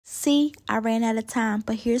See, I ran out of time,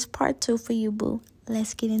 but here's part 2 for you, boo.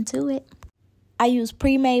 Let's get into it. I use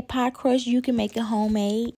pre-made pie crust. You can make it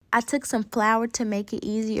homemade. I took some flour to make it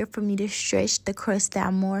easier for me to stretch the crust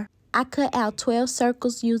out more. I cut out 12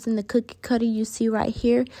 circles using the cookie cutter you see right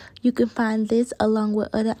here. You can find this along with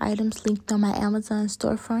other items linked on my Amazon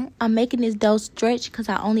storefront. I'm making this dough stretch because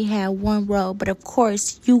I only had one roll, but of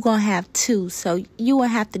course you're going to have two, so you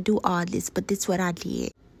won't have to do all this, but this is what I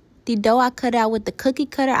did. The dough I cut out with the cookie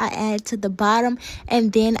cutter, I added to the bottom,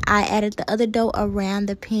 and then I added the other dough around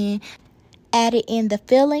the pan. Added in the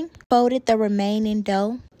filling, folded the remaining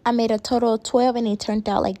dough. I made a total of 12 and it turned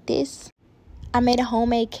out like this. I made a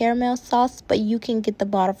homemade caramel sauce, but you can get the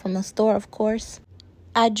bottle from the store, of course.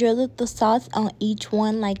 I drizzled the sauce on each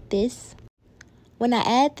one like this. When I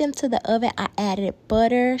added them to the oven, I added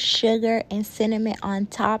butter, sugar, and cinnamon on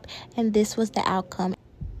top, and this was the outcome.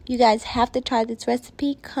 You guys have to try this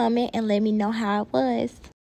recipe. Comment and let me know how it was.